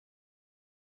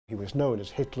He was known as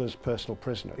Hitler's personal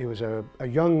prisoner. He was a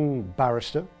young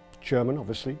barrister, German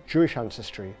obviously, Jewish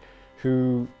ancestry,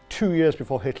 who 2 years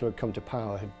before Hitler had come to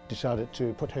power had decided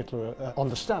to put Hitler on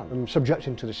the stand and subject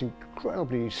him to this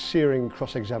incredibly searing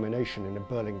cross-examination in a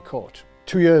Berlin court.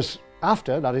 2 years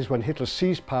after, that is when Hitler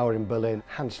seized power in Berlin,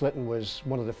 Hans Litten was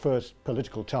one of the first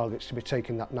political targets to be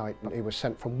taken that night. He was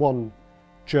sent from one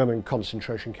German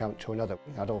concentration camp to another.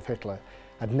 Adolf Hitler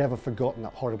had never forgotten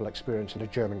that horrible experience in a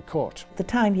German court. At the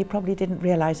time, he probably didn't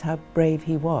realise how brave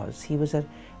he was. He was a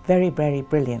very, very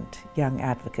brilliant young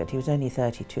advocate. He was only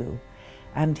 32,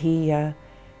 and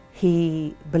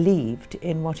he believed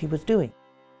in what he was doing.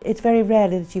 It's very rare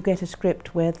that you get a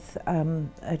script with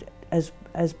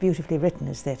as beautifully written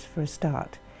as this, for a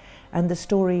start. And the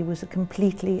story was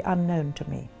completely unknown to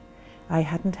me. I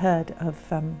hadn't heard of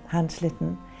Hans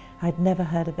Litten. I'd never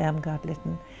heard of Irmgard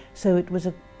Litten, so it was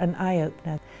an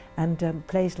eye-opener. And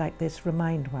plays like this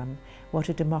remind one what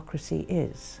a democracy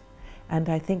is. And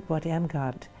I think what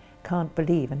Irmgard can't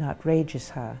believe and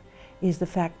outrages her is the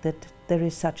fact that there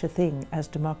is such a thing as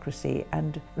democracy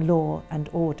and law and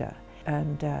order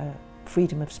and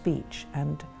freedom of speech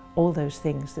and all those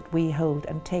things that we hold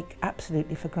and take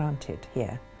absolutely for granted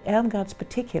here. Irmgard's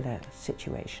particular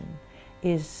situation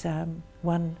is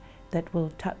one that will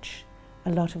touch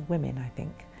a lot of women, I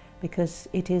think, because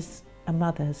it is a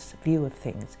mother's view of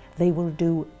things. They will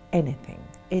do anything.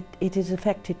 It has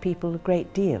affected people a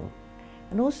great deal.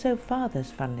 And also fathers,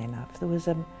 funnily enough. There was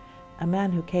a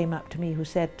man who came up to me who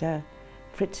said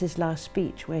Fritz's last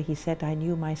speech, where he said, "I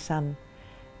knew my son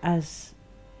as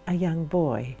a young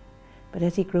boy, but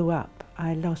as he grew up,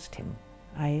 I lost him."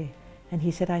 And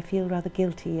he said, "I feel rather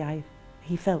guilty."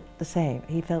 He felt the same.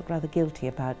 He felt rather guilty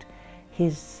about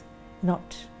his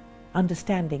not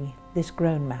understanding this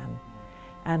grown man,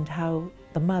 and how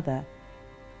the mother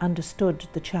understood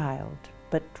the child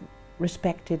but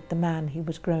respected the man he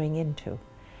was growing into.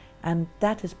 And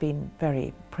that has been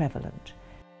very prevalent.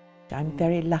 I'm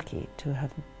very lucky to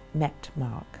have met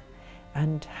Mark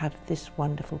and have this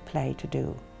wonderful play to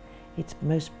do. It's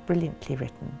most brilliantly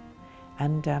written,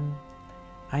 and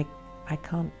I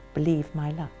can't believe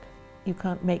my luck. You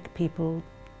can't make people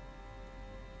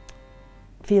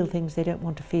feel things they don't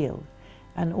want to feel.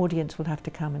 An audience will have to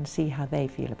come and see how they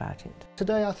feel about it.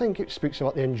 Today I think it speaks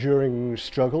about the enduring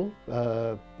struggle,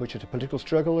 which is a political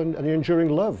struggle, and the enduring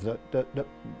love that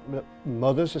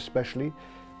mothers especially,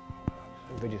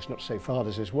 it's not to say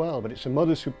fathers as well, but it's the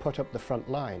mothers who put up the front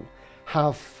line,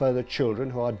 have for the children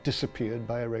who are disappeared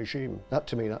by a regime. That,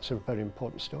 to me, that's a very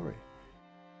important story.